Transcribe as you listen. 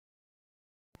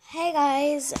Hey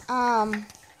guys, I'm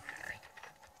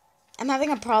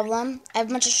having a problem. I have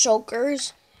a bunch of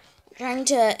shulkers. I'm trying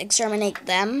to exterminate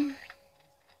them.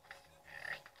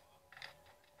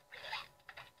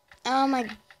 Oh my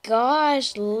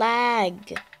gosh,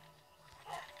 lag.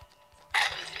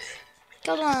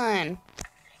 Come on.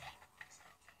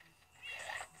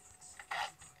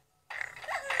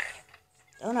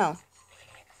 Oh no.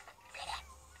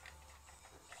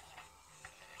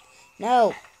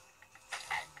 No.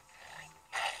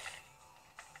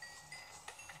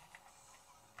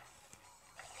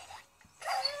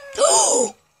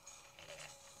 Oh!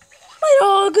 My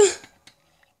dog!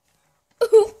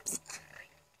 Oops.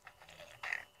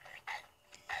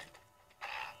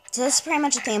 So this is pretty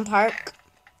much a theme park.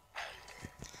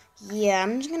 Yeah,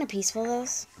 I'm just gonna peaceful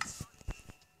this.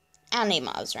 I don't need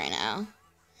mobs right now.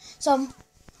 So,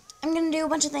 I'm gonna do a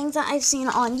bunch of things that I've seen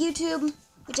on YouTube,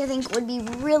 which I think would be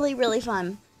really, really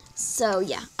fun. So,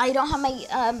 yeah. I don't have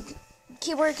my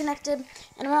keyboard connected,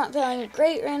 and I'm not feeling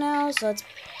great right now, so it's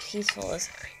peaceful as...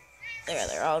 There,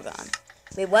 they're all gone.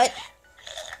 Wait, what?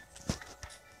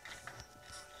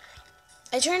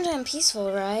 I turned on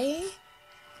peaceful, right?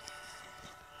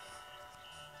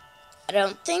 I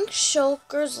don't think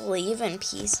shulkers leave in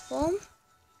peaceful.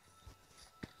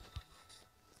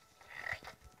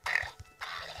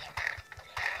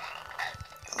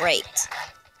 Great.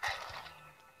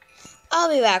 I'll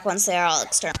be back once they are all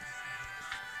external.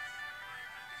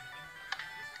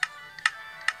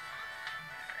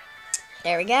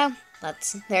 There we go.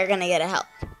 They're gonna get a help.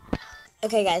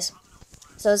 Okay, guys.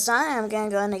 So it's done. I'm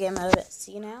gonna go into game mode.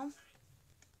 See you now.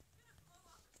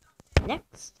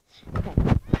 Next. Okay.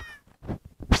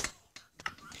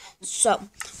 So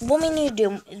what we need to do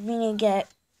is we need to get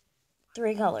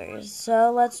 3 colors.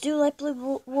 So let's do light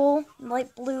blue wool,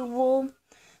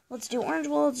 Let's do orange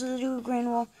wool. Let's do green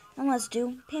wool, and let's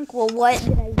do pink wool. What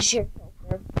did I share?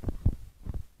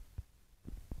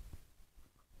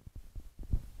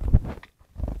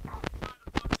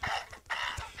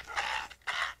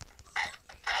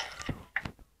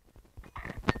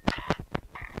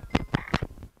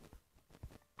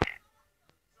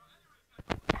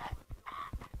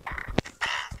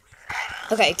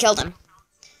 Okay, killed him.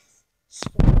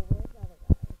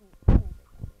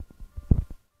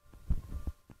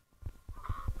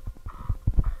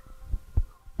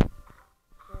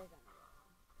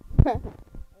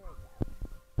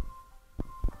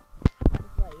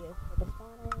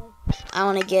 I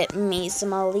want to get me some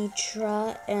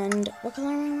elytra, and what color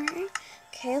am I wearing?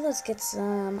 Okay, let's get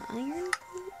some iron boots.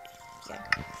 Yeah.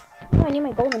 Oh, I need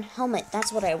my golden helmet.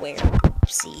 That's what I wear.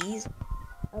 Oopsies.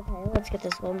 Okay, let's get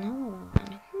this golden helmet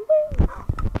on.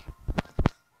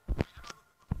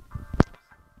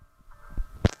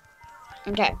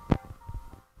 Okay.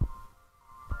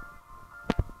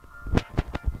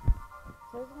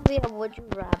 So it's gonna be a would you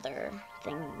rather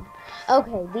thing.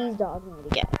 Okay, these dogs need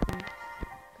to get.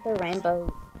 They're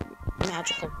rainbow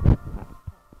magical.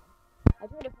 I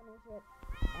tried to finish it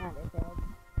and it failed.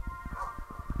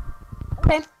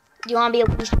 Okay. Do you want to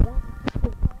be a leash?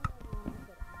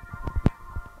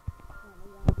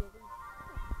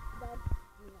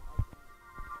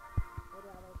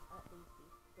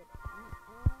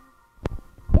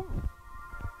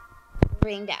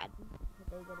 Being dad.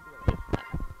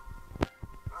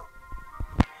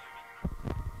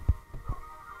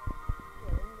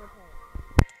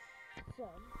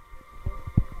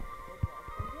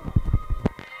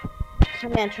 So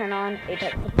I'm gonna turn on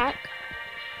Apex Attack.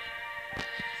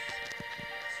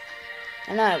 I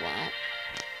know I won't.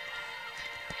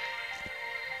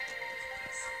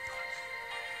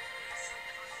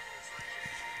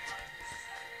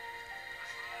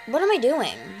 What am I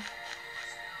doing?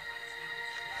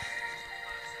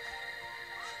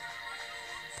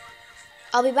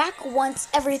 I'll be back once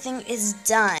everything is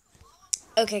done.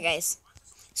 Okay, guys.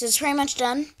 So it's pretty much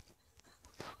done.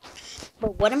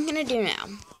 But what I'm gonna do now,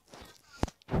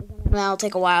 that'll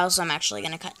take a while, so I'm actually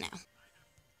gonna cut now.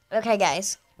 Okay,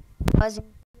 guys. I was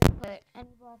gonna put any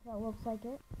block that looks like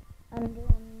it under,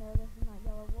 and no, this is not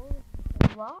yellow wool. This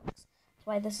is blocks. That's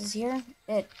why this is here.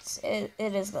 It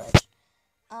is glitch.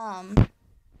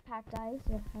 Packed ice.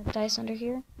 We have packed ice under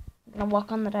here. I'm gonna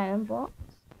walk on the diamond blocks.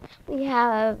 We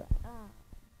have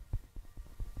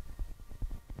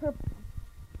what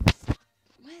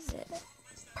is it?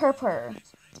 Purpur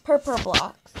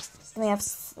blocks. And we have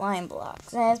slime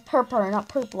blocks. And it's purpur, not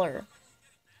purpler.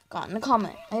 Gotten a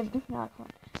comment. I've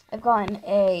gotten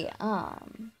a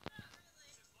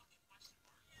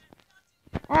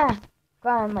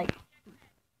gotten like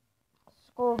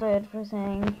scolded for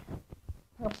saying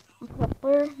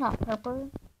purpler, not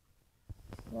purpur.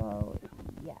 So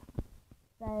yeah.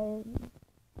 That is.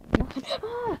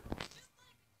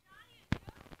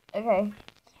 Okay,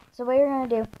 so what you're gonna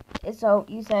do is, so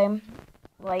you say,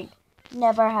 like,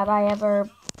 never have I ever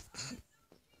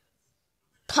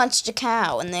punched a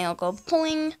cow, and they'll go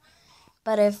poing.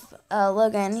 But if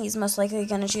Logan, he's most likely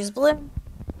gonna choose blue,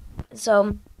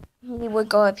 so he would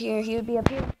go up here. He would be up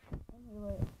here,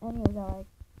 and he would go like,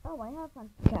 "Oh, I have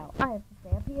punched a cow. I have to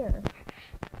stay up here."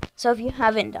 So if you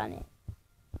haven't done it,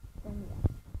 then yeah.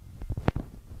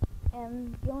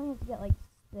 And you only have to get like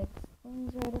 6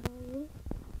 things right, I believe.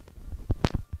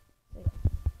 So,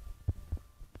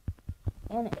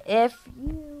 yeah. And if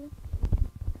you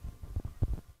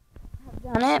have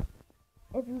done it,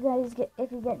 if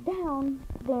you get down,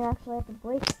 then you actually have to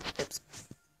break. Oops.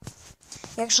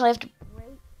 You actually have to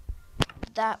break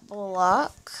that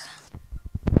block.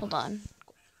 Hold on.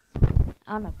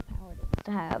 I don't know how it is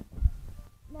to have.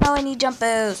 Now I need jump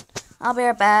boost. I'll be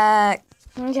right back.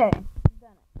 Okay.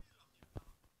 Done it.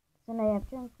 So now you have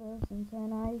jump boost, and so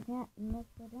now you can't miss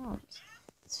the jumps.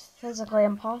 It's physically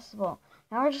impossible.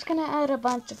 Now we're just gonna add a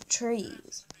bunch of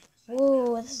trees.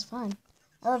 Whoa, this is fun.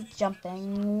 I love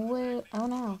jumping. Whoa. Oh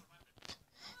no.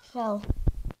 Fell.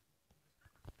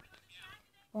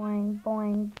 Boing,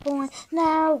 boing, boing.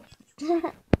 No!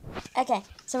 Okay,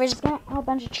 so we're just gonna add a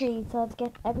bunch of trees, so let's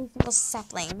get every single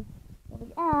sapling.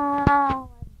 Ow!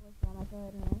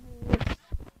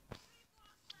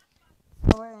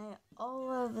 So we're gonna get all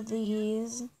of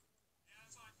these.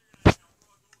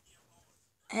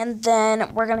 And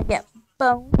then we're gonna get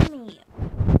bone meal.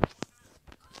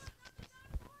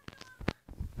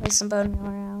 Place some bone meal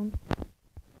around.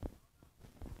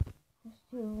 There's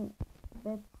 2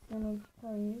 bits in each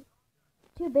place.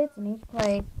 2 bits in each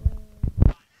place.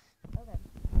 Okay.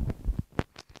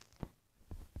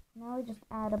 Now we just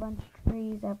add a bunch of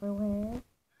trees everywhere.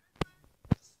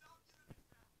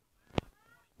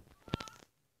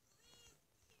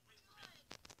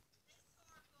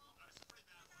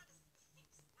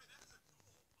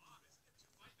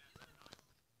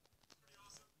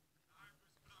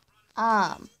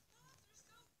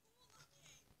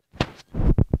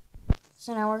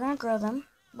 So now we're gonna grow them.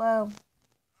 Whoa.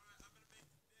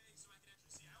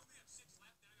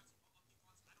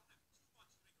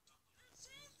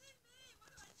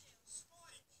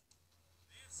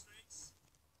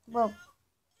 Whoa.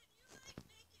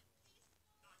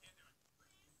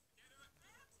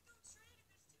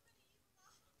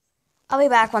 I'll be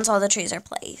back once all the trees are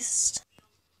placed.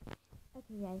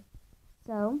 Okay, guys.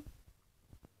 So,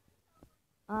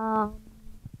 yeah.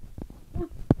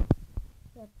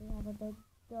 So we have a big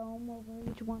dome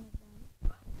over each one of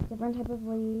them. Different type of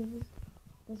leaves.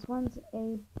 This one's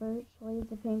a birch leaf,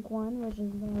 the pink one, which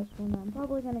is the most one I'm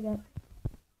probably gonna get.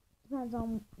 Depends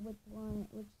on which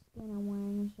skin I'm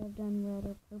wearing. I should have done red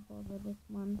or purple for this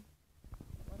one.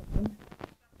 Whatever.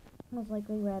 Most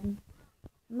likely red.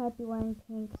 Might be wearing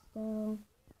pink still.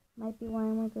 Might be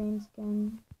wearing my green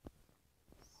skin.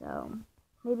 So,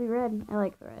 maybe red. I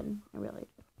like the red. I really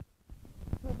do.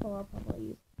 Purple, I'll probably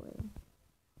use blue.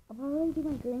 I'll probably do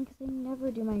my green because I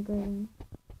never do my green.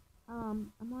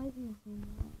 I'm always in the same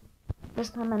one. This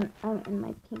time I'm in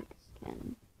my pink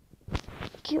skin.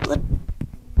 Cute little.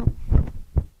 Oh,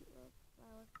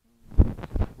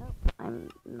 I'm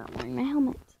not wearing my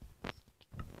helmet.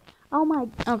 Oh my.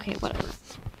 Okay, whatever.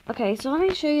 Okay, so let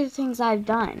me show you the things I've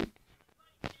done.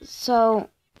 So,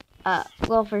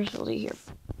 well, first we'll do here.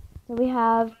 So we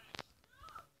have.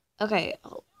 Okay,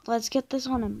 let's get this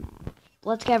on a map.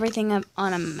 Let's get everything up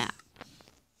on a map.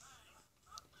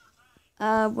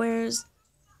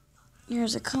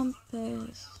 Here's a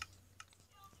compass.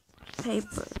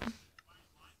 Paper.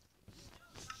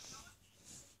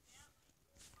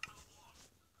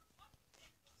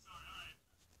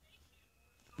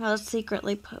 I'll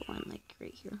secretly put one like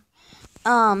right here.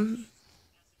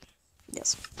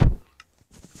 Yes.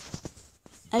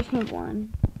 I think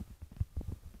one.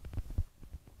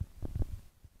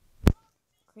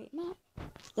 Great map.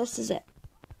 This is it.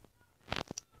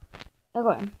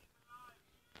 Okay.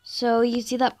 So you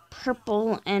see that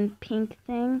purple and pink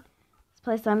thing? This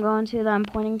place I'm going to that I'm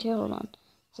pointing to. Hold on.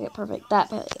 So get perfect. That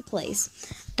place.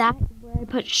 That is where I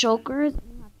put shulkers.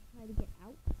 And you have to try to get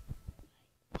out.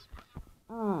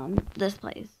 This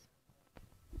place.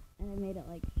 And I made it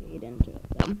like shade into it.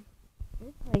 So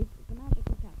this place is a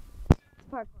magical castle. It's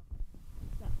parkour.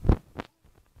 So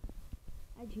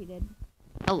I cheated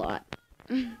a lot.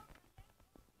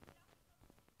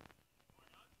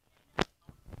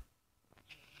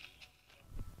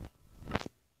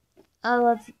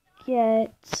 Let's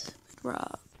get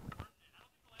Rob.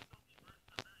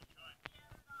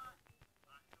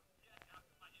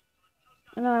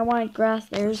 I know I I wanted grass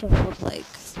there, so it looked like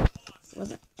it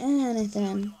wasn't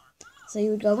anything. So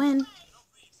you would go in,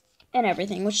 and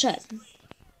everything was shut.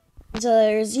 So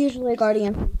there's usually a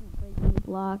guardian breaking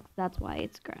blocks. That's why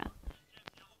it's grass.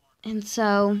 And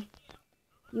so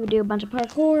you would do a bunch of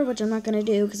parkour, which I'm not gonna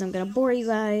do because I'm gonna bore you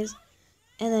guys.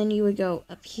 And then you would go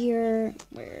up here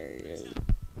where it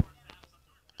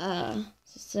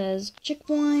says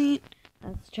checkpoint.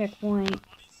 That's checkpoint.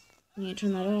 You need to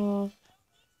turn that off.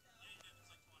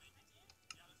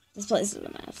 This place is a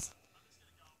mess.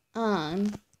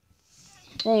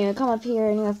 Then you come up here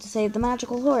and you have to save the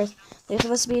magical horse. There's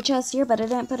supposed to be a chest here, but I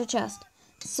didn't put a chest.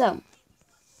 So,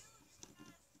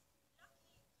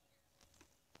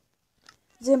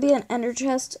 there's going to be an ender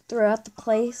chest throughout the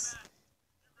place.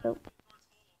 Oh.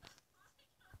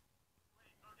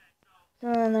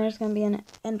 And then there's going to be an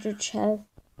ender chest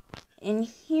in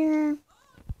here.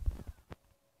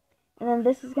 And then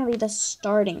this is going to be the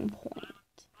starting point.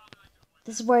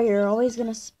 This is where you're always going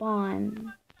to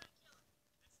spawn.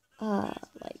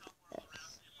 Like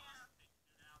this.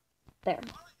 There.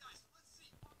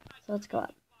 So let's go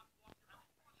up.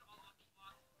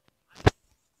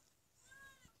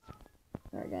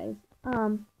 Sorry guys.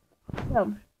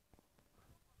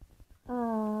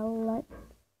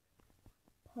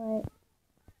 So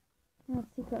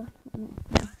let's go.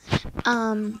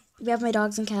 We have my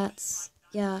dogs and cats.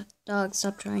 Yeah, dogs,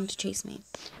 stop trying to chase me.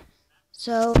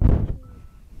 So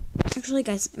actually,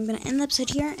 guys, I'm going to end the episode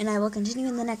here, and I will continue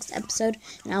in the next episode,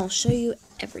 and I will show you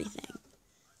everything.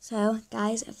 So,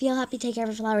 guys, feel happy, take care of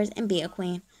your flowers, and be a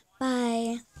queen.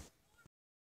 Bye.